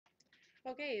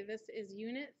Okay, this is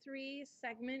Unit 3,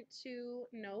 Segment 2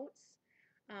 notes.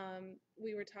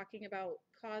 We were talking about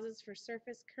causes for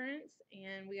surface currents,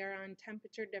 and we are on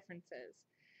temperature differences.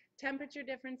 Temperature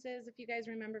differences, if you guys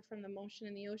remember from the motion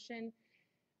in the ocean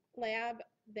lab,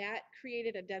 that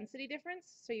created a density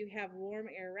difference. So you have warm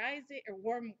air rising, or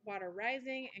warm water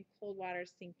rising, and cold water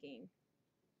sinking.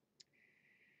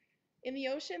 In the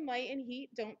ocean, light and heat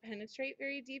don't penetrate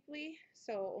very deeply,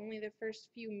 so only the first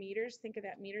few meters. Think of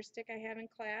that meter stick I have in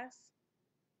class.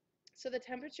 So the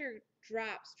temperature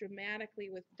drops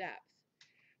dramatically with depth,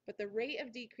 but the rate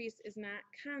of decrease is not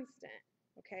constant,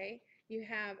 okay? You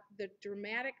have the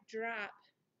dramatic drop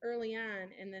early on,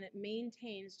 and then it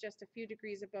maintains just a few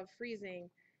degrees above freezing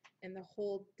in the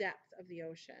whole depth of the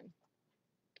ocean.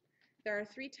 There are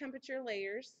 3 temperature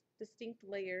layers, distinct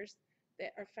layers,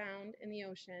 that are found in the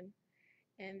ocean,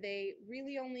 and they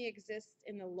really only exist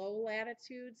in the low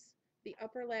latitudes. The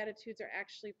upper latitudes are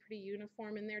actually pretty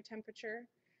uniform in their temperature.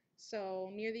 So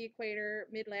near the equator,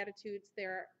 mid-latitudes,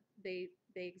 they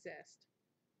exist.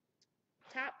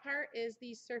 Top part is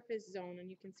the surface zone, and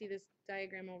you can see this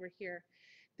diagram over here.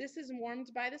 This is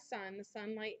warmed by the sun. The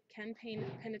sunlight can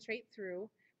penetrate through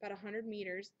about 100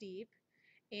 meters deep,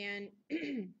 and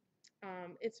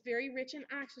it's very rich in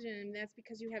oxygen, and that's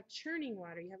because you have churning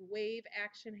water. You have wave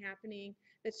action happening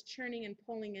that's churning and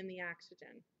pulling in the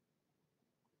oxygen.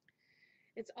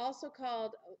 It's also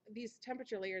called, these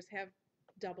temperature layers have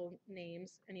double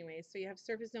names anyway. So you have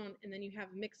surface zone, and then you have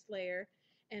mixed layer,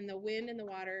 and the wind and the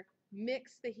water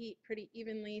mix the heat pretty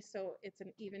evenly, so it's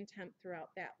an even temp throughout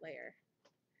that layer.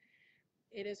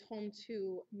 It is home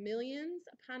to millions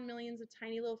upon millions of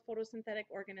tiny little photosynthetic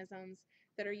organisms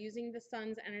that are using the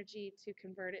sun's energy to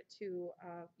convert it to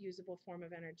a usable form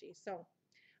of energy. So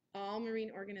all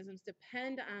marine organisms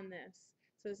depend on this.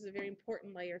 So this is a very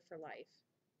important layer for life.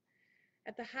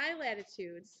 At the high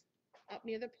latitudes, up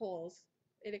near the poles,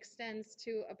 it extends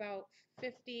to about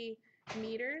 50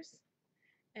 meters.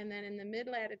 And then in the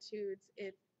mid-latitudes,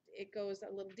 it goes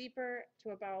a little deeper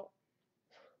to about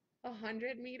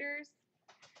 100 meters.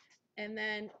 And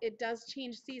then it does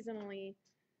change seasonally,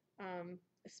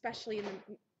 especially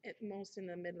most in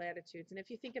the mid-latitudes. And if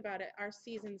you think about it, our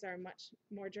seasons are much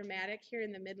more dramatic here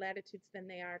in the mid-latitudes than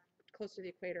they are close to the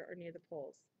equator or near the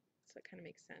poles. So it kind of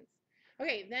makes sense.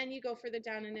 Okay, then you go further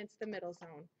down and it's the middle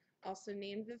zone, also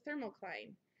named the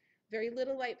thermocline. Very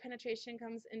little light penetration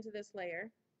comes into this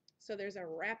layer, so there's a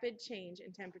rapid change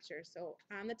in temperature. So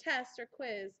on the test or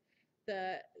quiz,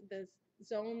 the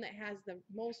zone that has the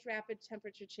most rapid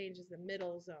temperature change is the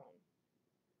middle zone.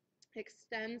 It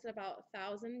extends about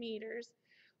 1,000 meters,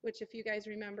 which if you guys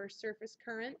remember surface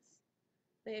currents,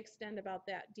 they extend about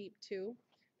that deep too.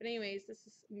 But anyways, this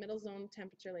is middle zone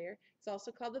temperature layer. It's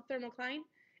also called the thermocline.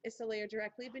 It's the layer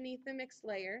directly beneath the mixed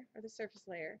layer or the surface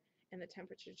layer, and the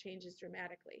temperature changes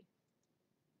dramatically.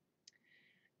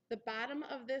 The bottom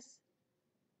of this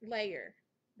layer,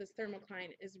 this thermocline,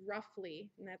 is roughly,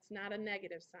 and that's not a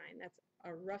negative sign, that's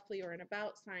a roughly or an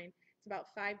about sign, it's about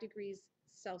 5 degrees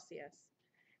Celsius.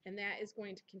 And that is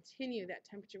going to continue, that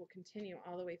temperature will continue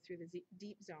all the way through the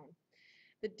deep zone.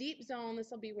 The deep zone, this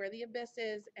will be where the abyss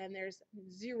is, and there's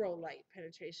zero light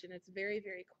penetration. It's very,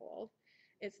 very cold.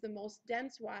 It's the most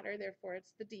dense water, therefore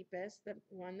it's the deepest, the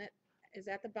one that is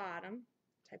at the bottom,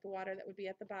 type of water that would be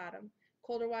at the bottom.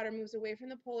 Colder water moves away from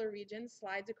the polar region,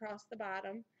 slides across the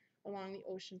bottom along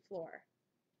the ocean floor.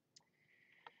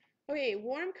 Okay,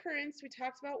 warm currents, we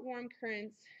talked about warm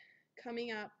currents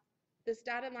coming up. This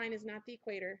dotted line is not the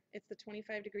equator, it's the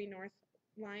 25-degree north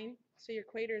line, so your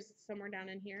equator is somewhere down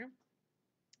in here.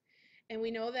 And we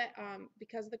know that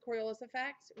because of the Coriolis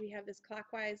effect, we have this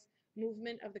clockwise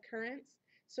movement of the currents.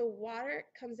 So water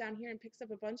comes down here and picks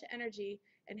up a bunch of energy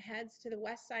and heads to the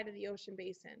west side of the ocean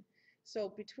basin.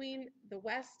 So between the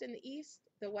west and the east,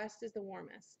 the west is the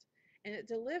warmest. And it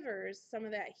delivers some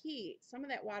of that heat. Some of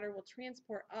that water will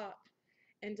transport up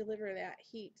and deliver that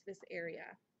heat to this area.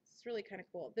 It's really kind of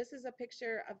cool. This is a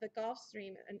picture of the Gulf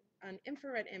Stream, an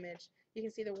infrared image. You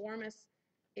can see the warmest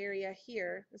area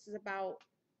here. This is about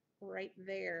right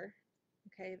there,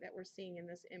 okay, that we're seeing in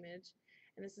this image.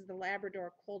 And this is the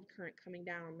Labrador cold current coming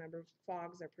down. Remember,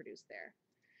 fogs are produced there.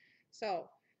 So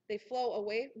they flow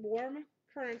away, warm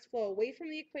currents flow away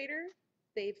from the equator.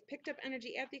 They've picked up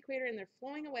energy at the equator and they're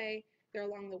flowing away. They're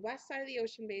along the west side of the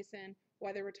ocean basin,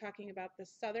 whether we're talking about the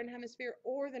southern hemisphere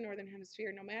or the northern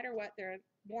hemisphere. No matter what, they're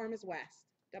warm as west,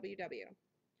 WW.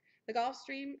 The Gulf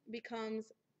Stream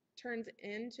turns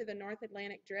into the North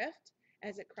Atlantic Drift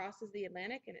as it crosses the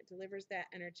Atlantic, and it delivers that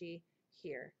energy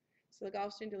here. So the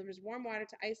Gulf Stream delivers warm water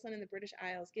to Iceland and the British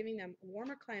Isles, giving them a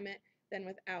warmer climate than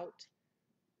without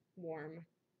warm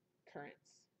currents.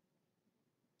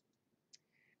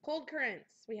 Cold currents.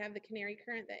 We have the Canary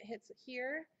Current that hits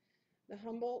here, the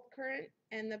Humboldt Current,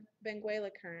 and the Benguela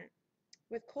Current.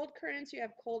 With cold currents, you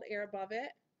have cold air above it.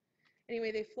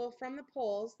 Anyway, they flow from the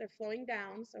poles. They're flowing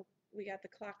down, so we got the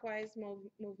clockwise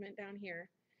movement down here.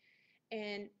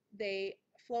 And they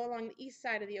flow along the east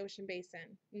side of the ocean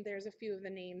basin. And there's a few of the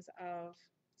names of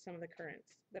some of the currents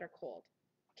that are cold.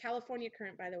 California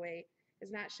Current, by the way,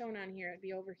 is not shown on here. It'd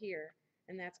be over here,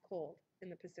 and that's cold in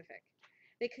the Pacific.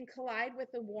 They can collide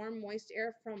with the warm, moist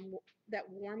air from that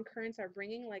warm currents are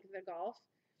bringing, like the Gulf,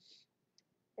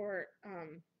 or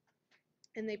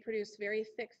and they produce very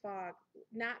thick fog.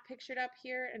 Not pictured up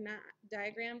here and not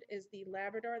diagrammed is the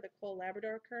Labrador, the cold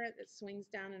Labrador current that swings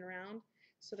down and around.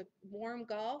 So the warm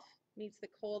Gulf meets the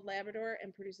cold Labrador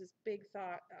and produces big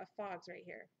fogs right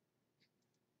here.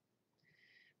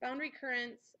 Boundary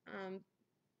currents,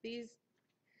 these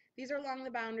are along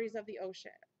the boundaries of the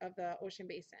ocean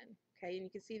basin. Okay, and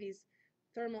you can see these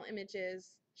thermal images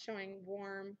showing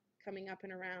warm coming up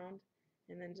and around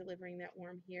and then delivering that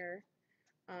warm here.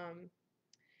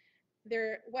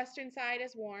 Their western side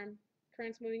is warm,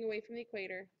 currents moving away from the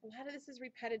equator. A lot of this is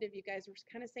repetitive, you guys. We're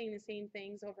kind of saying the same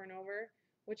things over and over,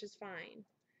 which is fine.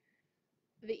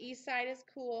 The east side is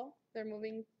cool. They're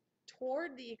moving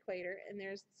toward the equator, and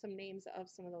there's some names of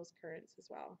some of those currents as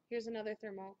well. Here's another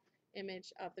thermal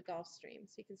image of the Gulf Stream.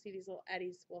 So you can see these little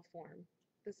eddies will form.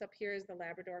 This up here is the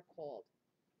Labrador cold.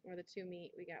 Where the two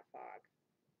meet, we got fog.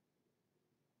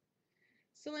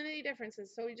 Salinity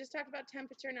differences. So we just talked about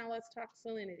temperature. Now let's talk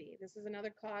salinity. This is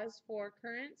another cause for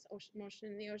currents,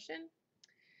 motion in the ocean.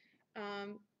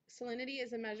 Salinity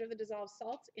is a measure of the dissolved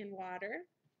salts in water.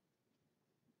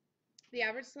 The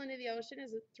average salinity of the ocean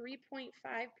is at 3.5%.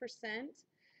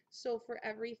 So for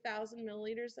every 1,000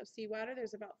 milliliters of seawater,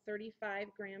 there's about 35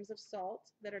 grams of salt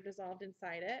that are dissolved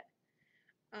inside it.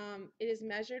 It is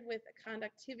measured with a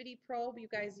conductivity probe. You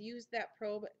guys use that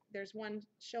probe. There's one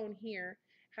shown here.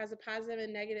 Has a positive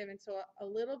and negative, and so a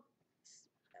little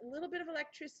bit of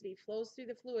electricity flows through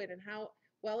the fluid, and how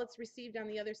well it's received on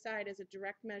the other side is a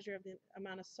direct measure of the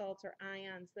amount of salts or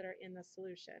ions that are in the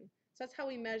solution. So that's how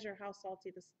we measure how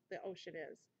salty the ocean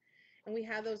is. And we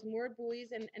have those moored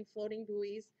buoys and floating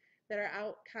buoys that are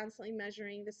out constantly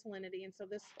measuring the salinity. And so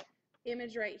this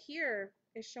image right here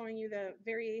is showing you the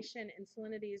variation in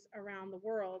salinities around the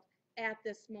world at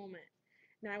this moment.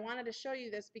 Now I wanted to show you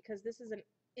this because this is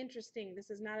interesting. This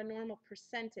is not a normal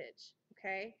percentage,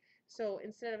 okay? So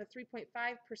instead of a 3.5%,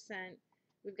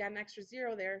 we've got an extra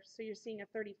zero there, so you're seeing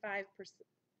a 35%.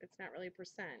 It's not really a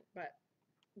percent, but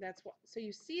that's what. So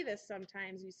you see this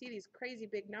sometimes. You see these crazy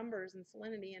big numbers in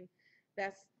salinity, and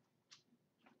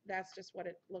that's just what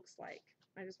it looks like.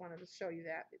 I just wanted to show you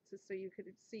that, just so you could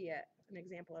see it, an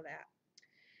example of that.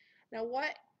 Now,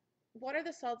 what are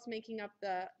the salts making up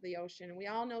the ocean? We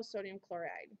all know sodium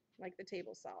chloride, like the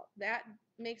table salt. That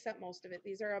makes up most of it.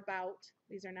 These are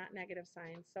not negative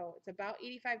signs. So it's about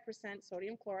 85%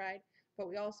 sodium chloride, but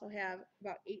we also have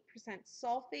about 8%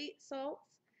 sulfate salts,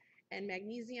 and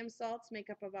magnesium salts make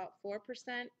up about 4%,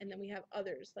 and then we have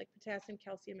others like potassium,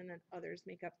 calcium, and then others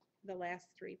make up the last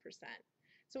 3%.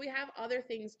 So we have other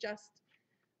things, just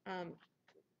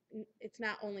it's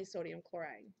not only sodium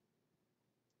chloride.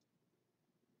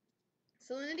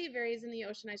 Salinity varies in the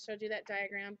ocean. I showed you that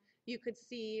diagram. You could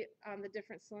see the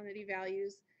different salinity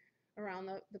values around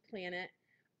the planet,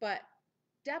 but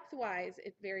depth-wise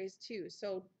it varies too.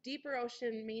 So deeper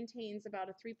ocean maintains about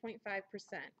a 3.5%,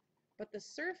 but the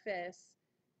surface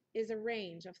is a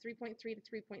range of 3.3 to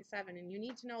 3.7, and you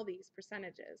need to know these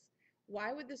percentages.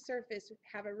 Why would the surface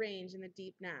have a range and the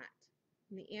deep not?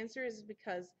 And the answer is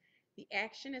because the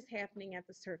action is happening at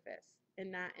the surface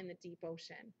and not in the deep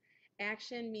ocean.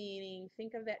 Action meaning,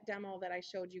 think of that demo that I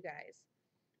showed you guys,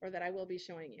 or that I will be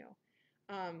showing you.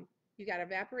 You got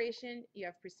evaporation, you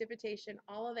have precipitation,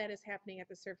 all of that is happening at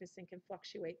the surface and can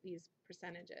fluctuate these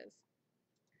percentages.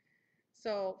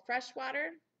 So fresh water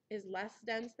is less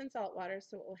dense than salt water,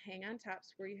 so it will hang on top.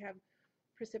 So where you have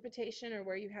precipitation or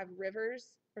where you have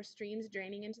rivers or streams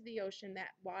draining into the ocean,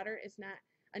 that water is not,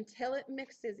 until it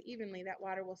mixes evenly, that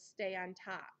water will stay on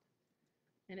top.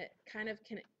 And it kind of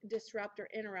can disrupt or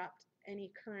interrupt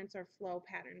any currents or flow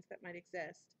patterns that might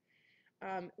exist.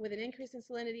 With an increase in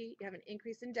salinity, you have an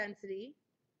increase in density,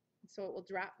 so it will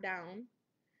drop down.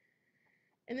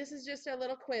 And this is just a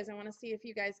little quiz. I want to see if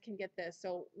you guys can get this.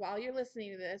 So while you're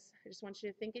listening to this, I just want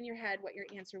you to think in your head what your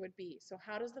answer would be. So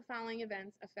how does the following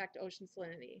events affect ocean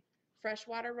salinity?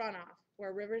 Freshwater runoff,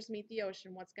 where rivers meet the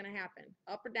ocean, what's going to happen?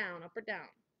 Up or down, up or down?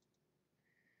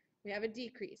 We have a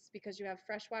decrease because you have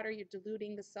fresh water, you're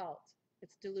diluting the salt.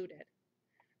 It's diluted.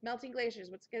 Melting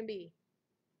glaciers, what's it going to be?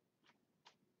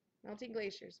 Melting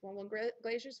glaciers. Well, when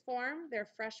glaciers form, they're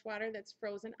fresh water that's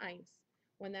frozen ice.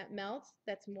 When that melts,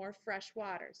 that's more fresh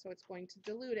water. So it's going to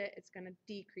dilute it. It's going to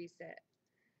decrease it.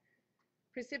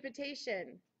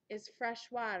 Precipitation is fresh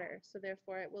water, so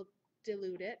therefore it will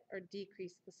dilute it or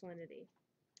decrease the salinity.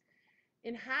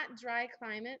 In hot, dry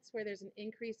climates where there's an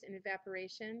increase in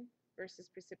evaporation versus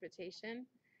precipitation,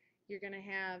 you're going to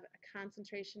have a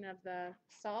concentration of the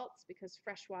salts because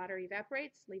fresh water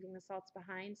evaporates, leaving the salts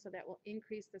behind, so that will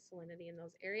increase the salinity in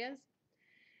those areas.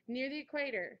 Near the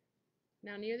equator.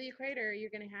 Now, near the equator,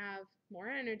 you're going to have more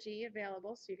energy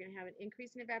available, so you're going to have an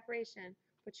increase in evaporation,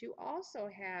 but you also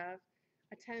have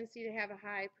a tendency to have a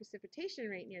high precipitation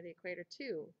rate near the equator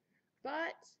too.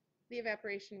 But the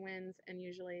evaporation wins, and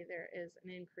usually there is an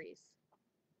increase.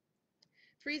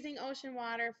 Freezing ocean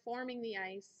water forming the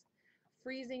ice.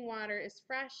 Freezing water is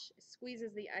fresh,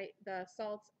 squeezes the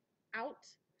salts out,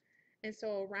 and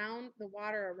so around the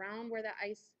water around where the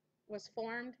ice was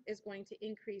formed is going to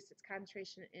increase its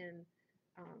concentration in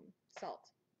salt.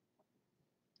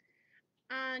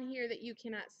 On here that you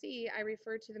cannot see, I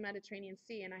refer to the Mediterranean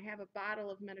Sea, and I have a bottle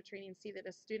of Mediterranean Sea that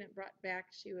a student brought back.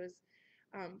 She was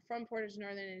from Portage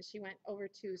Northern, and she went over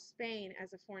to Spain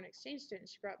as a foreign exchange student.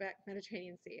 She brought back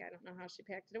Mediterranean Sea. I don't know how she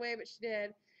packed it away, but she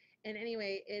did. And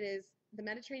anyway, the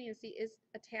Mediterranean Sea is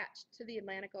attached to the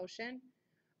Atlantic Ocean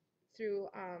through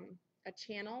a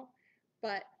channel,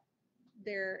 but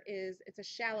it's a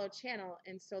shallow channel,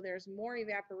 and so there's more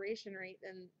evaporation rate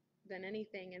than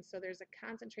anything, and so there's a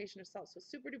concentration of salt, so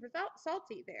super duper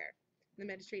salty there in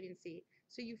the Mediterranean Sea.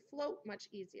 So you float much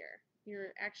easier.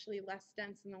 You're actually less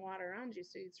dense in the water around you,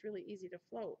 so it's really easy to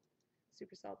float.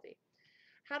 Super salty.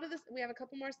 We have a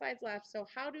couple more slides left. So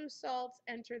how do salts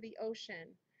enter the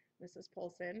ocean, Mrs.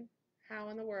 Polson? How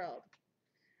in the world?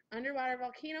 Underwater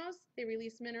volcanoes, they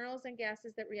release minerals and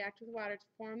gases that react with water to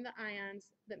form the ions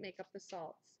that make up the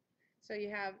salts. So you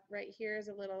have right here is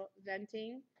a little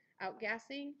venting,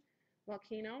 outgassing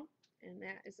volcano, and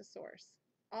that is the source.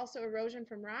 Also erosion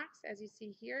from rocks, as you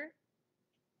see here,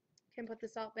 can put the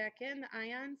salt back in, the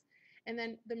ions. And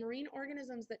then the marine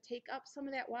organisms that take up some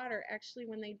of that water, actually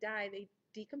when they die, they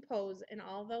decompose, and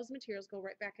all those materials go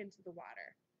right back into the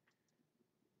water.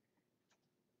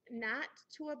 Not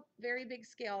to a very big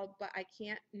scale, but I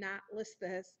can't not list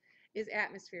this, is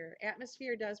atmosphere.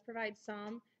 Atmosphere does provide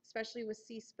some, especially with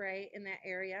sea spray in that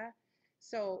area.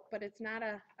 So, but it's not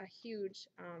a huge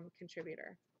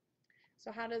contributor.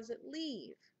 So how does it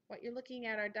leave? What you're looking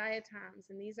at are diatoms,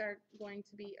 and these are going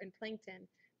to be in plankton.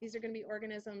 These are going to be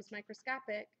organisms,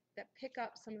 microscopic, that pick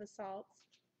up some of the salts,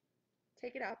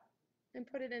 take it up, and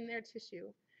put it in their tissue.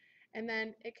 And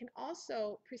then it can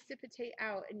also precipitate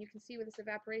out, and you can see with this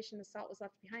evaporation the salt was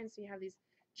left behind, so you have these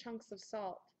chunks of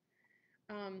salt.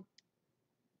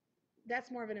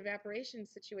 That's more of an evaporation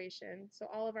situation. So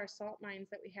all of our salt mines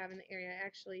that we have in the area are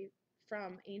actually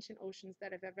from ancient oceans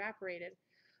that have evaporated.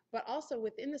 But also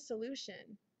within the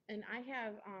solution, and I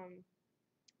have,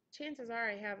 chances are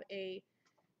I have a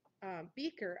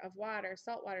beaker of water,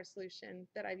 saltwater solution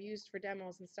that I've used for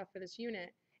demos and stuff for this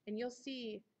unit, and you'll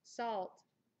see salt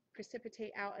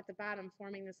precipitate out at the bottom,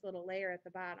 forming this little layer at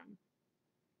the bottom.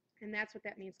 And that's what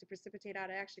that means, to precipitate out.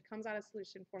 It actually comes out of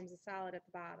solution, forms a solid at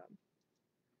the bottom.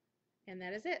 And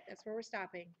that is it. That's where we're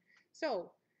stopping.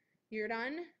 So you're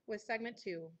done with segment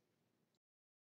 2.